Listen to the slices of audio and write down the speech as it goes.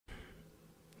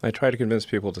I try to convince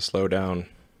people to slow down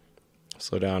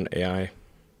AI,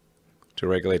 to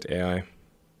regulate AI.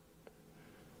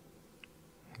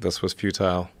 This was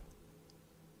futile.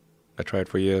 I tried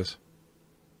for years.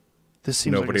 This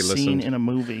seems Nobody like a scene listened. in a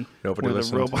movie Nobody where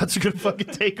listened. the robots are going to fucking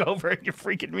take over and you're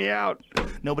freaking me out.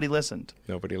 Nobody listened.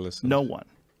 Nobody listened. No one.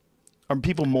 Are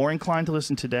people more inclined to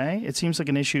listen today? It seems like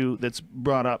an issue that's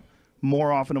brought up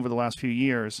more often over the last few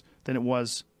years than it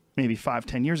was maybe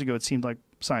 5-10 years ago. It seemed like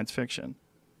science fiction.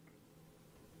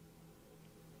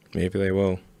 Maybe they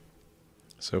will.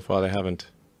 So far, they haven't.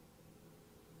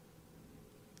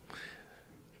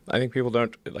 I think people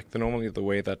don't like normally the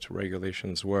way that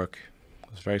regulations work.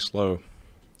 It's very slow.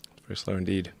 It's very slow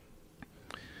indeed.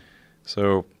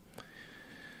 So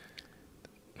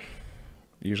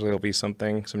usually there'll be some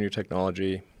new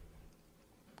technology.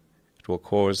 It will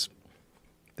cause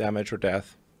damage or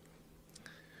death.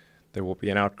 There will be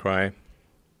an outcry.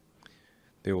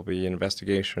 There will be an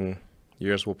investigation.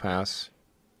 Years will pass.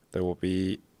 There will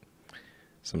be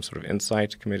some sort of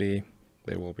insight committee.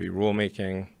 There will be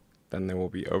rulemaking. Then there will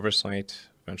be oversight,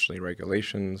 eventually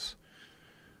regulations.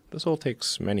 This all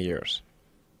takes many years.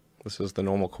 This is the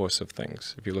normal course of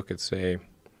things. If you look at, say,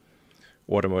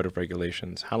 automotive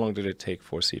regulations, how long did it take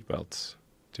for seatbelts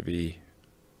to be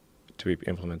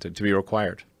implemented, to be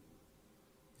required?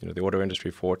 You know, the auto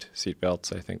industry fought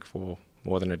seatbelts, I think, for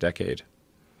more than a decade.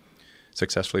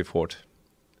 Successfully fought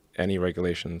any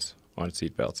regulations on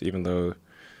seatbelts, even though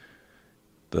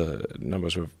the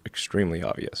numbers were extremely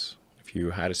obvious. If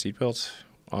you had a seatbelt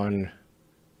on,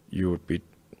 you would be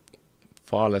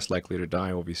far less likely to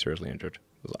die or be seriously injured.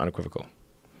 It was unequivocal.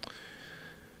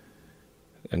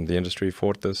 And the industry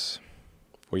fought this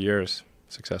for years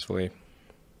successfully.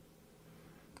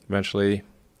 Eventually,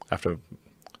 after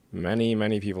many,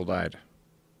 many people died,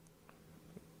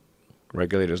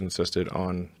 regulators insisted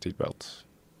on seatbelts.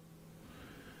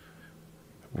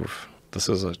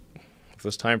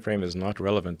 This time frame is not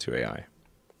relevant to AI.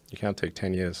 You can't take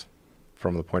 10 years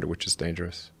from the point at which it's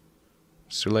dangerous.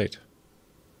 It's too late.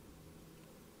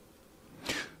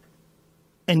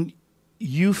 And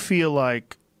you feel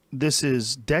like this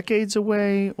is decades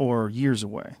away or years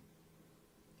away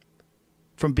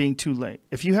from being too late?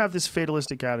 If you have this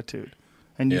fatalistic attitude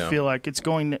and you feel like it's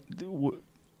going,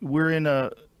 we're in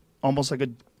almost like a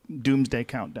doomsday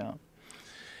countdown.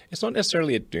 It's not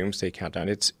necessarily a doomsday countdown.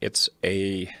 It's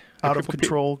a out of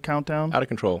control countdown. Out of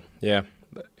control, yeah.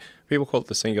 People call it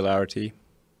the singularity,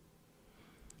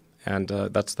 and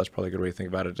that's probably a good way to think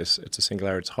about it. It's a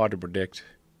singularity. It's hard to predict,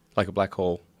 like a black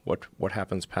hole. What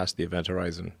happens past the event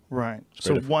horizon? Right.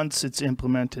 So once it's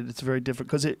implemented, it's very different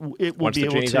because it will once be the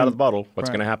able to. genie's out of the bottle, what's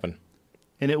going to happen?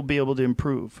 And it will be able to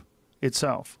improve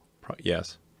itself.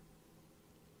 Yes.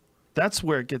 That's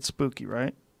where it gets spooky,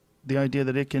 right? The idea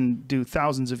that it can do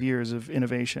thousands of years of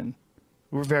innovation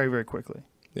very, very quickly.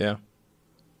 Yeah.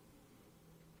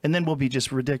 And then we'll be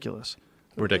just ridiculous.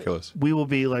 Ridiculous. We will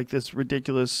be like this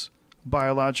ridiculous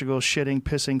biological shitting,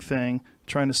 pissing thing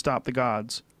trying to stop the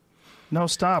gods. No,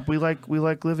 stop. We like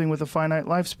living with a finite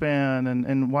lifespan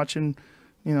and watching,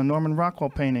 Norman Rockwell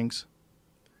paintings.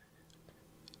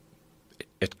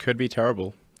 It could be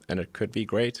terrible, and it could be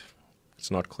great.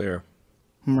 It's not clear.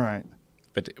 Right.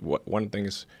 But one thing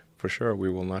is for sure, we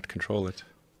will not control it.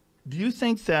 Do you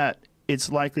think that it's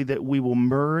likely that we will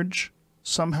merge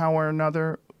somehow or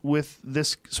another with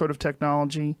this sort of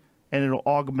technology and it'll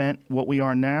augment what we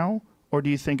are now? Or do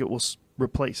you think it will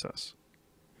replace us?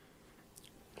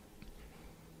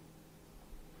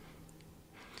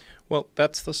 Well,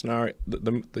 that's the scenario.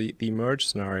 The merge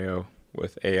scenario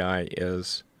with AI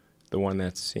is the one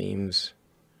that seems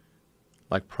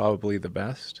like probably the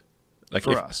best. Like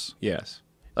for us. Yes.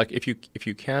 Like if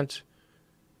you can't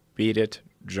beat it,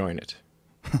 join it.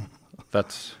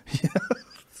 That's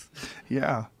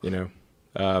yeah.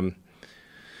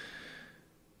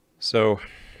 So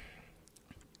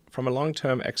from a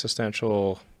long-term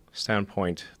existential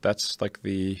standpoint, that's like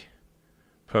the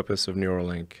purpose of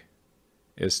Neuralink,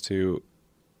 is to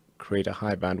create a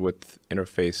high bandwidth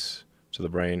interface to the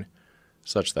brain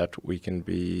such that we can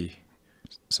be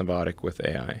symbiotic with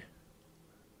AI.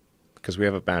 Because we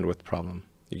have a bandwidth problem.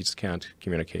 You just can't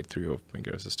communicate through your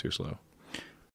fingers. It's too slow.